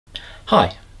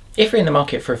Hi, if you're in the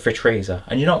market for a fridge freezer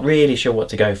and you're not really sure what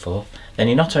to go for, then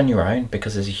you're not on your own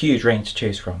because there's a huge range to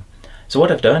choose from. So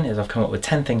what I've done is I've come up with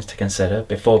 10 things to consider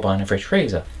before buying a fridge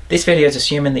freezer. This video is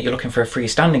assuming that you're looking for a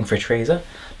freestanding fridge freezer,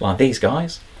 like these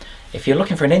guys. If you're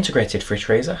looking for an integrated fridge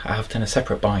freezer, I have done a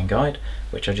separate buying guide,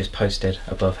 which I just posted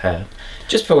above here.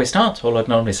 Just before we start, all I'd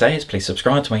normally say is please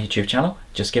subscribe to my YouTube channel,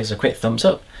 just give us a quick thumbs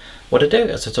up. What I do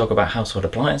is I talk about household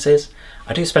appliances.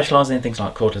 I do specialise in things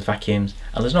like cordless vacuums,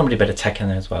 and there's normally a bit of tech in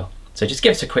there as well. So just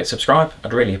give us a quick subscribe,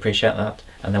 I'd really appreciate that,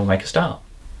 and then we'll make a start.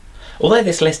 Although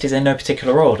this list is in no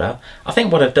particular order, I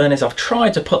think what I've done is I've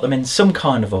tried to put them in some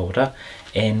kind of order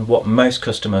in what most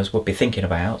customers would be thinking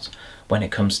about when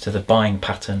it comes to the buying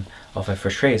pattern of a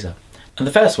fridge freezer. And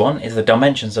the first one is the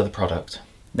dimensions of the product.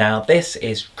 Now this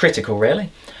is critical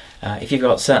really. If you've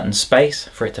got certain space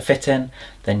for it to fit in,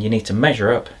 then you need to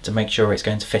measure up to make sure it's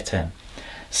going to fit in.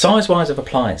 Size-wise of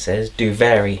appliances do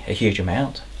vary a huge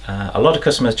amount. A lot of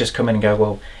customers just come in and go,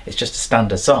 well, it's just a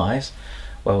standard size.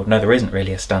 Well, no, there isn't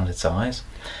really a standard size.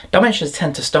 Dimensions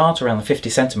tend to start around the 50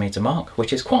 centimetre mark,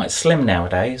 which is quite slim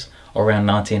nowadays, or around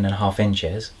 19.5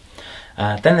 inches.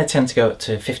 Then they tend to go up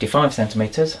to 55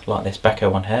 centimetres, like this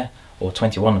Beko one here, or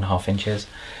 21.5 inches.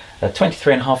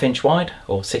 23.5 inch wide,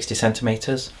 or 60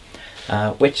 centimetres,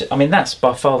 which, I mean, that's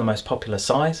by far the most popular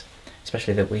size,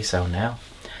 especially that we sell now.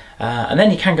 And then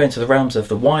you can go into the realms of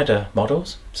the wider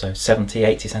models, so 70,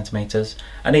 80 centimetres,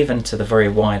 and even to the very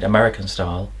wide American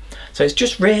style. So it's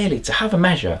just really to have a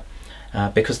measure,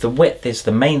 because the width is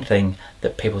the main thing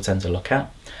that people tend to look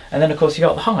at. And then of course you've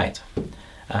got the height.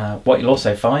 What you'll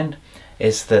also find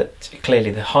is that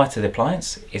clearly the height of the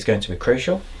appliance is going to be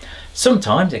crucial.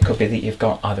 Sometimes it could be that you've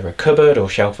got either a cupboard or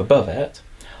shelf above it.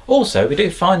 Also, we do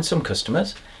find some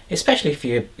customers, especially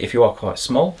if you are quite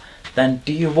small, then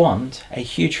do you want a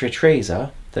huge fridge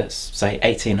freezer that's say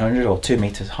 1800 or 2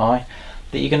 meters high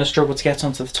that you're going to struggle to get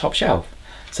onto the top shelf?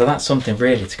 So that's something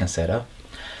really to consider.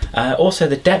 Also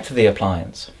the depth of the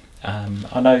appliance.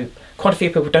 I know quite a few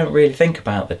people don't really think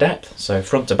about the depth, so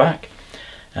front to back,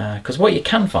 because what you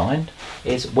can find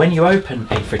is when you open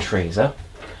a fridge freezer,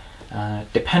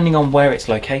 depending on where it's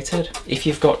located, if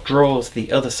you've got drawers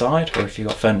the other side or if you've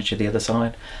got furniture the other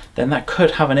side, then that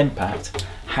could have an impact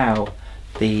how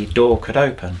the door could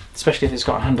open, especially if it's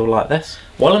got a handle like this.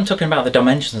 While I'm talking about the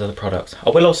dimensions of the product, I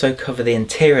will also cover the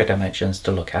interior dimensions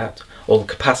to look at, or the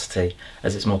capacity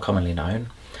as it's more commonly known.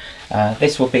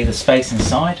 This will be the space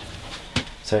inside,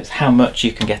 so it's how much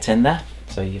you can get in there.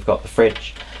 So you've got the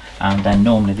fridge and then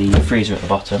normally the freezer at the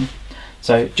bottom.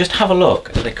 So just have a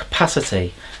look at the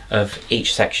capacity of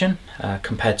each section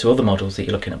compared to other models that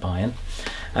you're looking at buying.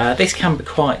 This can be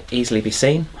quite easily be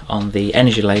seen on the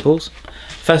energy labels.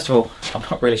 First of all, I'm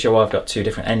not really sure why I've got two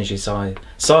different energy size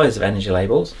of energy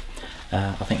labels.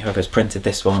 I think whoever's printed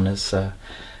this one has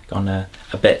gone a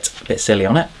bit silly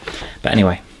on it. But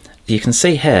anyway, you can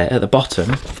see here at the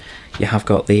bottom you have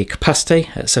got the capacity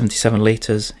at 77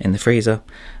 litres in the freezer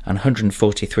and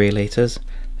 143 litres.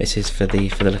 This is for the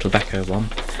little Beko one,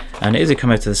 and it is a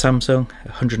come out to the Samsung,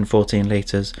 114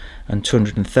 litres and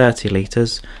 230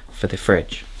 litres for the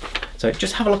fridge. So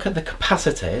just have a look at the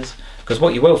capacities, because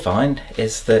what you will find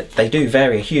is that they do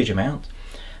vary a huge amount,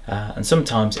 and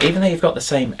sometimes even though you've got the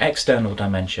same external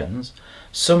dimensions,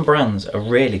 some brands are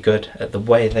really good at the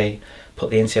way they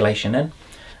put the insulation in.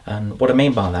 And what I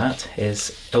mean by that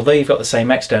is, although you've got the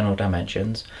same external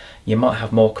dimensions, you might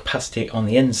have more capacity on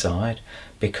the inside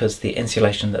because the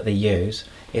insulation that they use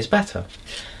is better.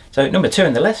 So number 2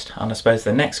 in the list, and I suppose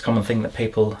the next common thing that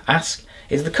people ask,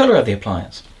 is the colour of the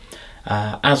appliance.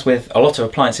 As with a lot of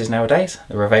appliances nowadays,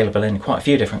 they're available in quite a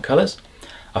few different colours.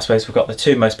 I suppose we've got the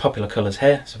two most popular colours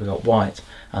here, so we've got white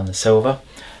and the silver.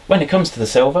 When it comes to the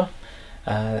silver,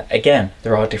 again,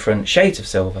 there are different shades of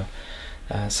silver.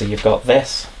 So you've got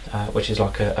this, which is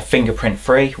like a fingerprint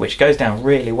free, which goes down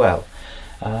really well.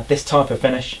 This type of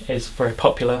finish is very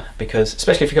popular because,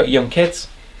 especially if you've got young kids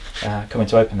coming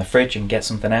to open the fridge and get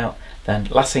something out, then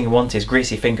last thing you want is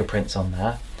greasy fingerprints on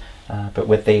there. But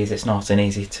with these it's nice and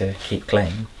easy to keep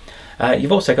clean.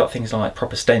 You've also got things like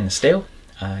proper stainless steel.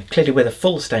 Clearly with a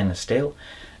full stainless steel,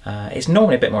 it's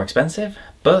normally a bit more expensive,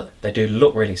 but they do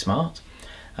look really smart.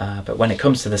 But when it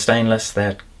comes to the stainless,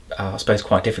 they're I suppose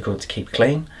quite difficult to keep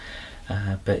clean.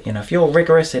 But you know, if you're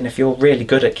rigorous and if you're really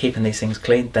good at keeping these things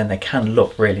clean, then they can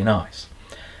look really nice.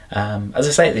 As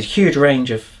I say, there's a huge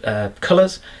range of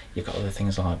colours. You've got other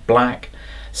things like black.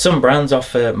 Some brands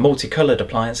offer multicoloured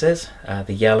appliances,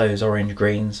 the yellows, orange,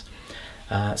 greens.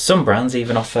 Some brands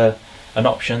even offer an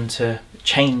option to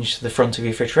change the front of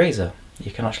your fridge freezer.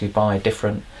 You can actually buy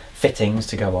different fittings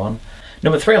to go on.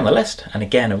 Number 3 on the list, and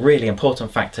again a really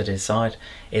important factor to decide,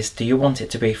 is do you want it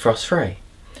to be frost free?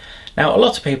 Now a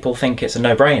lot of people think it's a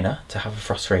no-brainer to have a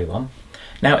frost free one.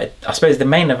 Now I suppose the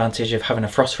main advantage of having a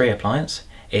frost free appliance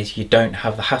is you don't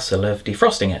have the hassle of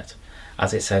defrosting it,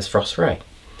 as it says frost free.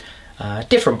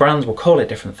 Different brands will call it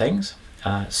different things.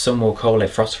 Some will call it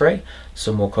frost free,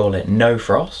 some will call it no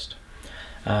frost.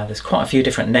 There's quite a few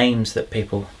different names that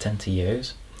people tend to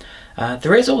use.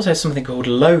 There is also something called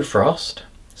low frost,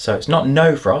 so it's not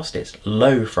no frost, it's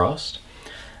low frost.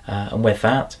 And with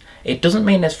that, it doesn't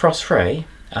mean it's frost free,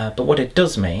 but what it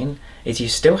does mean is you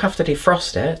still have to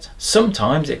defrost it.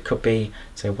 Sometimes it could be,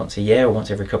 say, once a year or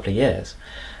once every couple of years.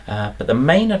 But the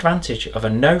main advantage of a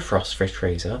no frost fridge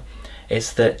freezer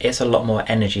is that it's a lot more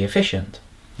energy efficient.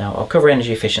 Now I'll cover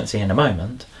energy efficiency in a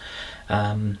moment,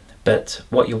 but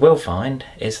what you will find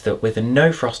is that with a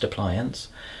no frost appliance,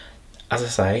 as I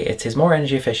say, it is more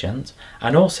energy efficient,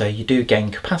 and also you do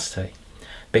gain capacity,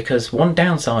 because one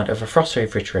downside of a frost free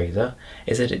fridge freezer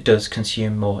is that it does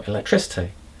consume more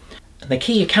electricity. And the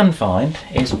key you can find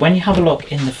is when you have a look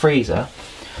in the freezer,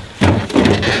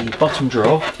 the bottom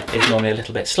drawer is normally a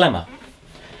little bit slimmer.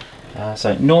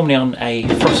 So normally on a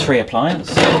frost free appliance,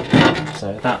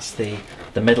 so that's the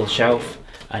middle shelf,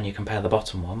 and you compare the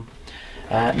bottom one.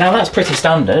 Now that's pretty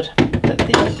standard, that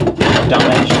the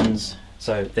dimensions,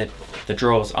 so the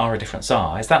drawers are a different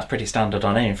size. That's pretty standard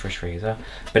on any fridge freezer,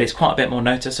 but it's quite a bit more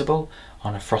noticeable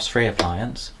on a frost free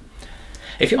appliance.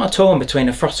 If you are torn between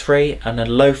a frost free and a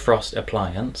low frost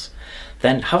appliance,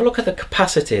 then have a look at the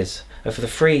capacities of the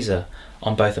freezer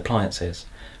on both appliances,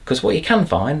 because what you can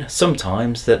find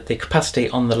sometimes that the capacity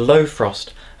on the low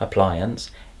frost appliance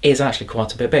is actually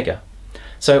quite a bit bigger.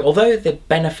 So although the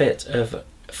benefit of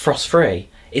frost free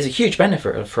is a huge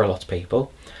benefit for a lot of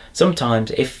people,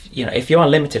 sometimes if you are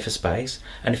limited for space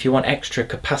and if you want extra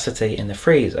capacity in the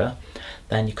freezer,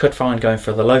 then you could find going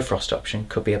for the low frost option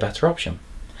could be a better option.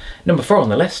 Number 4 on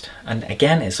the list, and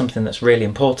again it's something that's really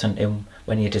important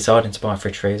when you're deciding to buy a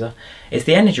fridge freezer, is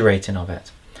the energy rating of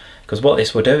it. Because what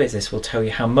this will do is this will tell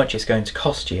you how much it's going to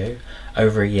cost you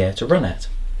over a year to run it.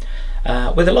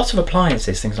 With a lot of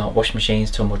appliances, things like washing machines,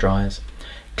 tumble dryers,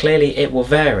 clearly it will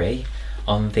vary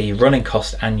on the running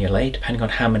cost annually depending on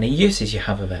how many uses you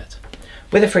have of it.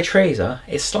 With a fridge freezer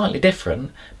it's slightly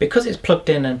different. Because it's plugged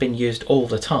in and been used all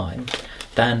the time,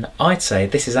 then I'd say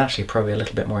this is actually probably a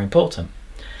little bit more important.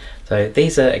 So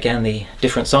these are again the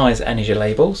different size energy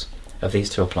labels of these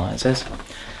two appliances.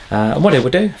 And what it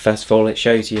will do, first of all, it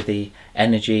shows you the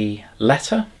energy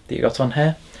letter that you got on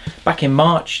here. Back in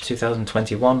March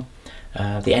 2021,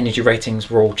 the energy ratings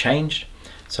were all changed.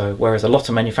 So whereas a lot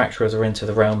of manufacturers are into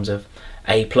the realms of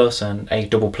A+ and A++,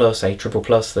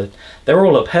 A++, they're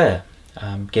all up here.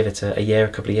 Give it a year, a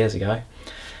couple of years ago.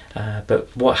 But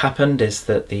what happened is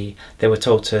that they were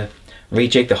told to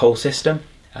rejig the whole system.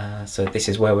 So this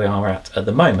is where we are at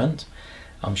the moment.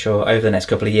 I'm sure over the next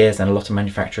couple of years then a lot of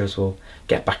manufacturers will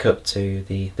get back up to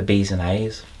the B's and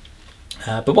A's.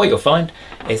 But what you'll find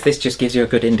is this just gives you a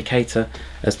good indicator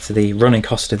as to the running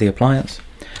cost of the appliance.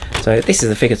 So this is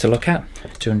the figure to look at,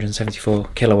 274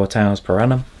 kilowatt hours per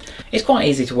annum. It's quite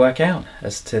easy to work out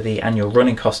as to the annual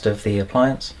running cost of the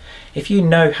appliance. If you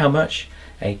know how much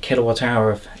a kilowatt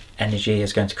hour of energy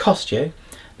is going to cost you,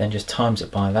 then just times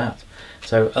it by that.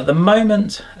 So at the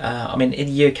moment, I mean in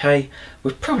the UK,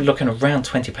 we're probably looking around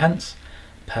 20 pence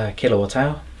per kilowatt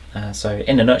hour. So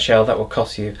in a nutshell, that will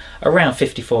cost you around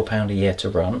 £54 a year to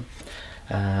run.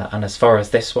 And as far as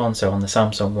this one, so on the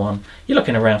Samsung one, you're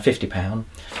looking around £50.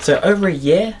 So over a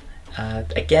year,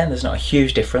 again, there's not a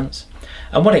huge difference.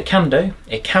 And what it can do,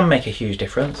 it can make a huge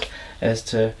difference as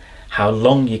to how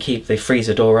long you keep the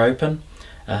freezer door open.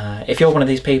 If you're one of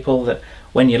these people that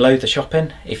when you load the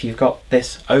shopping, if you've got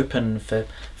this open for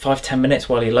 5-10 minutes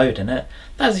while you're loading it,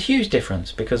 that's a huge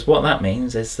difference, because what that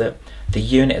means is that the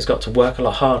unit has got to work a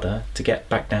lot harder to get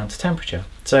back down to temperature.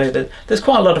 So there's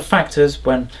quite a lot of factors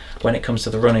when it comes to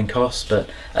the running costs, but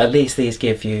at least these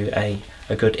give you a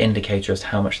good indicator as to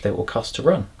how much they will cost to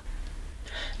run.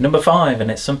 Number 5, and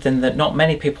it's something that not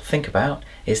many people think about,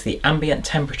 is the ambient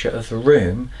temperature of the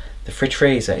room the fridge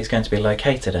freezer is going to be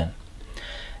located in.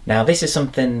 Now this is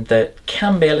something that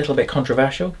can be a little bit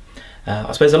controversial.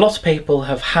 I suppose a lot of people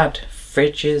have had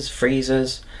fridges,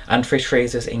 freezers and fridge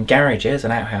freezers in garages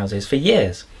and outhouses for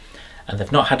years and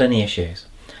they've not had any issues,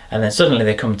 and then suddenly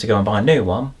they come to go and buy a new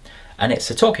one and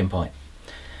it's a talking point.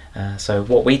 So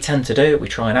what we tend to do, we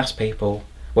try and ask people,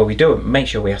 well, we do make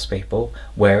sure we ask people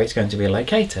where it's going to be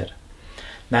located.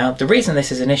 Now the reason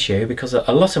this is an issue, because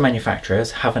a lot of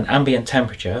manufacturers have an ambient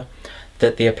temperature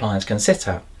that the appliance can sit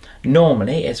at.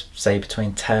 Normally it's say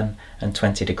between 10 and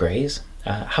 20 degrees,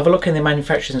 have a look in the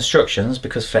manufacturer's instructions,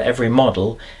 because for every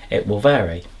model it will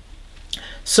vary.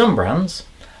 Some brands,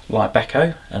 like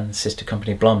Beko and sister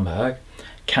company Blomberg,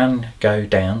 can go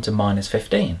down to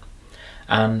 -15,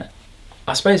 and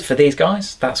I suppose for these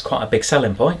guys that's quite a big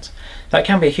selling point. That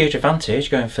can be a huge advantage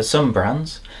going for some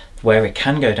brands where it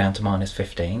can go down to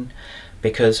 -15,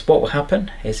 because what will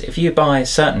happen is if you buy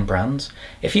certain brands,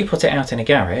 if you put it out in a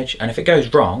garage and if it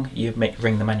goes wrong, you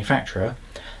ring the manufacturer,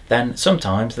 then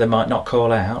sometimes they might not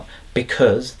call out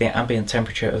because the ambient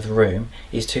temperature of the room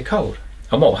is too cold.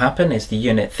 And what will happen is the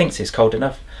unit thinks it's cold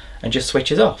enough and just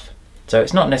switches off. So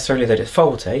it's not necessarily that it's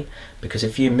faulty, because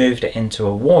if you moved it into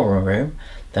a warmer room,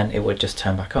 then it would just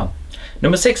turn back on.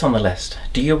 Number 6 on the list,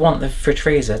 do you want the fridge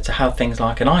freezer to have things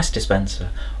like an ice dispenser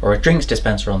or a drinks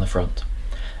dispenser on the front?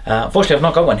 Unfortunately I've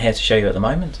not got one here to show you at the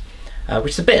moment,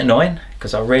 which is a bit annoying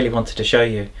because I really wanted to show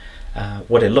you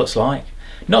what it looks like.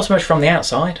 Not so much from the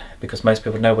outside, because most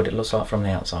people know what it looks like from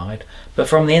the outside, but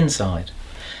from the inside.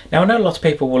 Now I know a lot of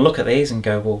people will look at these and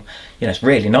go, well, you know, it's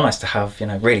really nice to have, you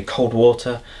know, really cold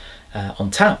water on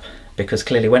tap, because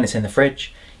clearly when it's in the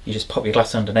fridge you just pop your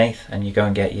glass underneath and you go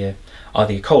and get your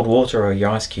either your cold water or your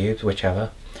ice cubes,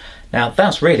 whichever. Now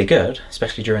that's really good,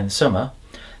 especially during the summer.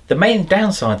 The main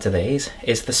downside to these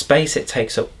is the space it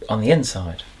takes up on the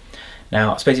inside.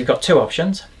 Now I suppose you've got two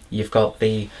options. You've got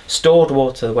the stored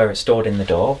water where it's stored in the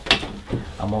door,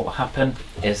 and what will happen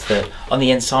is that on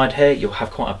the inside here you'll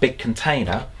have quite a big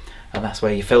container, and that's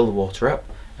where you fill the water up,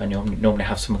 and you'll normally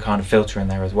have some kind of filter in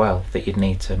there as well that you'd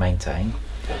need to maintain.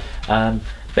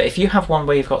 But if you have one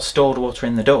where you've got stored water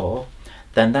in the door,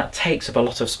 then that takes up a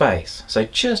lot of space. So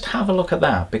just have a look at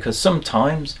that, because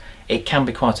sometimes it can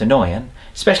be quite annoying,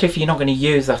 especially if you're not going to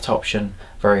use that option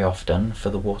very often for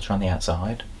the water on the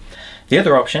outside. The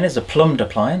other option is a plumbed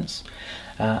appliance,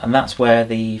 and that's where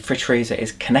the fridge freezer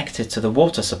is connected to the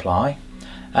water supply.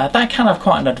 That can have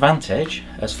quite an advantage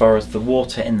as far as the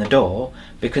water in the door,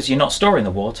 because you're not storing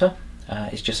the water,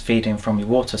 it's just feeding from your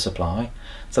water supply.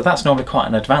 So that's normally quite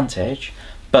an advantage,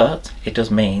 but it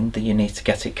does mean that you need to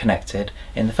get it connected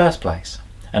in the first place.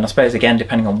 And I suppose again,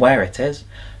 depending on where it is,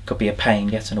 could be a pain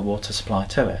getting a water supply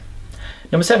to it.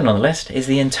 Number 7 on the list is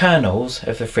the internals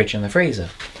of the fridge and the freezer.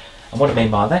 And what I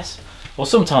mean by this, well,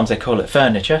 sometimes they call it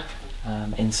furniture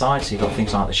inside, so you've got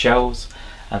things like the shelves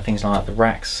and things like the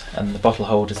racks and the bottle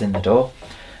holders in the door.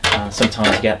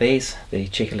 Sometimes you get these, the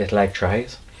cheeky little egg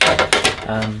trays.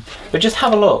 But just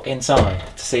have a look inside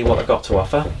to see what they've got to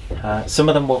offer. Some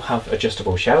of them will have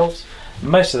adjustable shelves.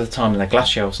 Most of the time they're glass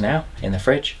shelves now in the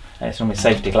fridge, and it's normally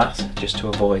safety glass just to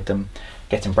avoid them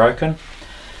getting broken.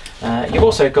 You've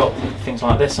also got things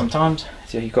like this sometimes.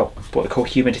 So you've got what they call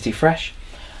humidity fresh,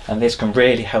 and this can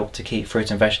really help to keep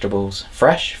fruit and vegetables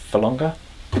fresh for longer.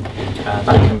 That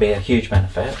can be a huge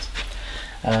benefit.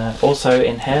 Also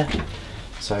in here,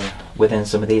 so within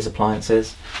some of these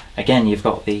appliances, again you've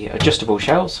got the adjustable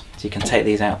shelves, so you can take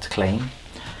these out to clean.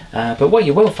 But what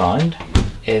you will find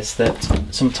is that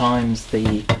sometimes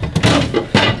the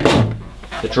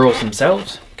drawers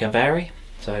themselves can vary.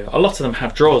 So a lot of them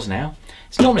have drawers now.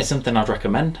 It's normally something I'd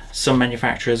recommend. Some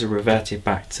manufacturers have reverted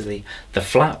back to the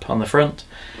flap on the front.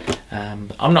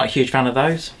 I'm not a huge fan of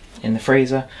those in the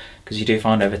freezer, because you do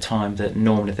find over time that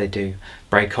normally they do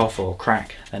break off or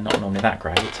crack. They're not normally that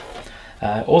great.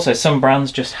 Also some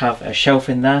brands just have a shelf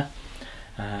in there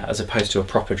as opposed to a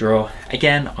proper drawer.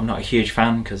 Again, I'm not a huge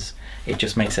fan because it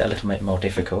just makes it a little bit more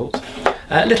difficult.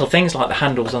 Little things like the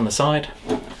handles on the side.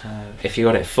 If you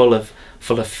got it full of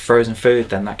frozen food,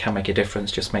 then that can make a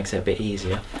difference, just makes it a bit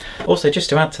easier. Also, just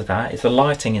to add to that, is the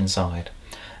lighting inside.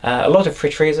 A lot of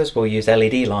fridge freezers will use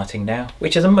LED lighting now,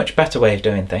 which is a much better way of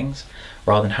doing things,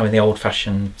 rather than having the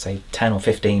old-fashioned, say, 10 or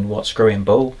 15 watt screw-in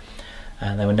bulb,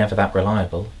 and they were never that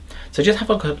reliable. So just have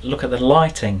a look at the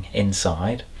lighting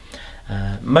inside.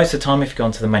 Most of the time, if you go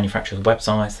onto the manufacturer's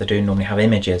websites, they do normally have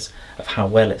images of how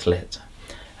well it's lit.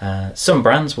 Some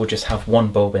brands will just have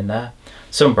one bulb in there.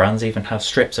 Some brands even have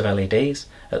strips of LEDs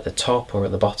at the top or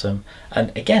at the bottom,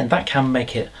 and again that can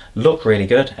make it look really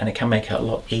good, and it can make it a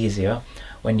lot easier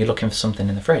when you're looking for something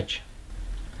in the fridge.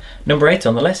 Number 8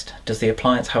 on the list, does the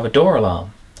appliance have a door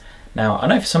alarm? Now I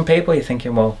know for some people you're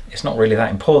thinking, well, it's not really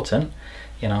that important,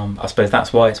 you know, I suppose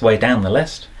that's why it's way down the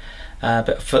list,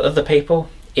 but for other people,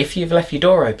 if you've left your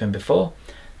door open before,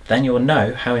 then you'll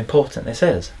know how important this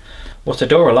is. What a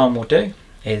door alarm will do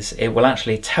is it will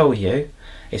actually tell you,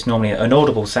 it's normally an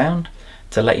audible sound,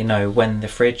 to let you know when the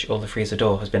fridge or the freezer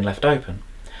door has been left open.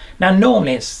 Now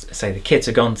normally it's, say the kids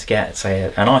have gone to get,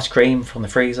 say, an ice cream from the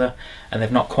freezer and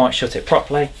they've not quite shut it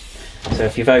properly. So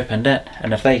if you've opened it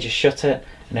and if they just shut it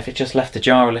and if it just left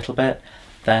ajar a little bit,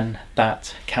 then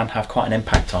that can have quite an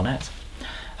impact on it.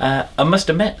 I must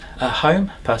admit, at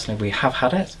home, personally, we have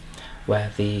had it,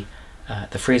 where the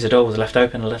freezer door was left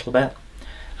open a little bit,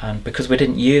 and because we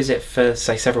didn't use it for,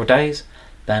 say, several days,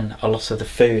 then a lot of the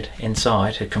food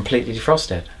inside had completely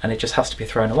defrosted, and it just has to be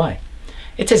thrown away.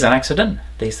 It is an accident,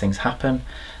 these things happen,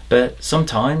 but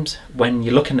sometimes when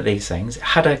you're looking at these things,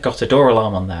 had I got a door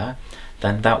alarm on there,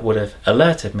 then that would have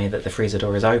alerted me that the freezer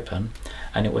door is open,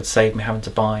 and it would save me having to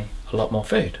buy a lot more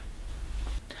food.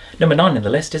 Number 9 in the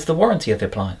list is the warranty of the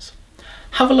appliance.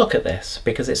 Have a look at this,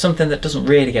 because it's something that doesn't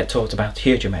really get talked about a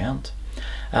huge amount.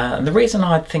 And the reason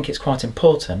I think it's quite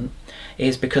important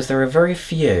is because there are very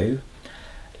few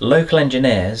local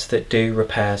engineers that do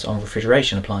repairs on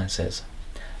refrigeration appliances.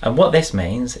 And what this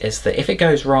means is that if it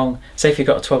goes wrong, say if you've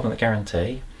got a 12-month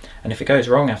guarantee, and if it goes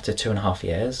wrong after 2.5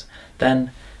 years,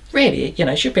 then really,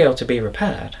 it should be able to be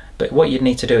repaired. But what you'd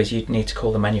need to do is you'd need to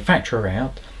call the manufacturer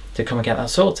out to come and get that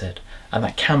sorted, and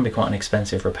that can be quite an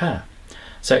expensive repair.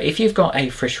 So if you've got a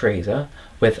fridge freezer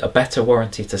with a better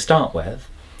warranty to start with,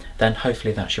 then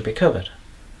hopefully that should be covered.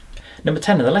 Number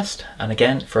 10 on the list, and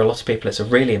again for a lot of people it's a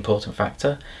really important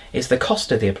factor, is the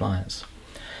cost of the appliance.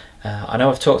 I know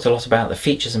I've talked a lot about the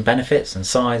features and benefits and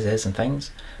sizes and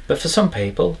things, but for some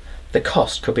people the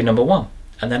cost could be number 1,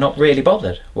 and they're not really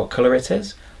bothered what colour it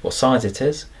is, what size it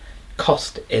is.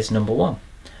 Cost is number 1,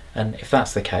 and if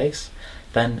that's the case,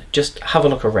 then just have a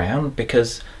look around,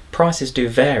 because prices do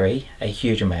vary a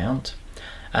huge amount.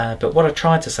 But what I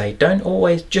tried to say, don't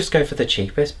always just go for the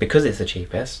cheapest because it's the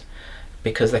cheapest,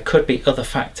 because there could be other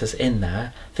factors in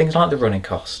there, things like the running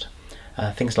cost,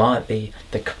 things like the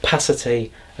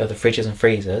capacity of the fridges and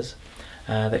freezers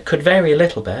that could vary a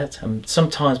little bit, and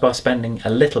sometimes by spending a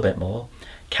little bit more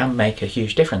can make a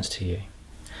huge difference to you.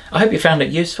 I hope you found it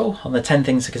useful on the 10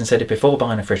 things to consider before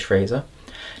buying a fridge freezer.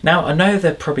 Now I know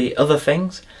there are probably other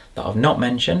things that I've not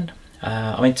mentioned.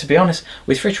 To be honest,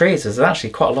 with fridge freezers there's actually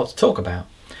quite a lot to talk about.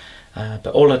 But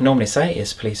all I'd normally say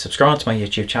is please subscribe to my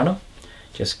YouTube channel.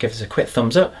 Just give us a quick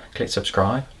thumbs up, click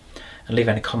subscribe, and leave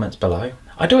any comments below.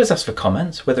 I'd always ask for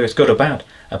comments, whether it's good or bad,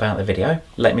 about the video.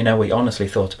 Let me know what you honestly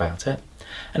thought about it.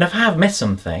 And if I have missed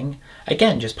something,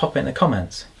 again, just pop it in the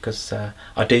comments, because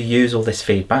I do use all this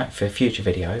feedback for future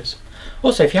videos.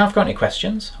 Also, if you have got any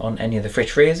questions on any of the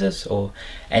fridge freezers or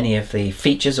any of the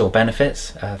features or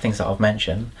benefits, things that I've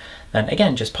mentioned, then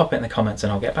again, just pop it in the comments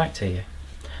and I'll get back to you.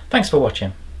 Thanks for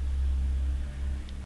watching.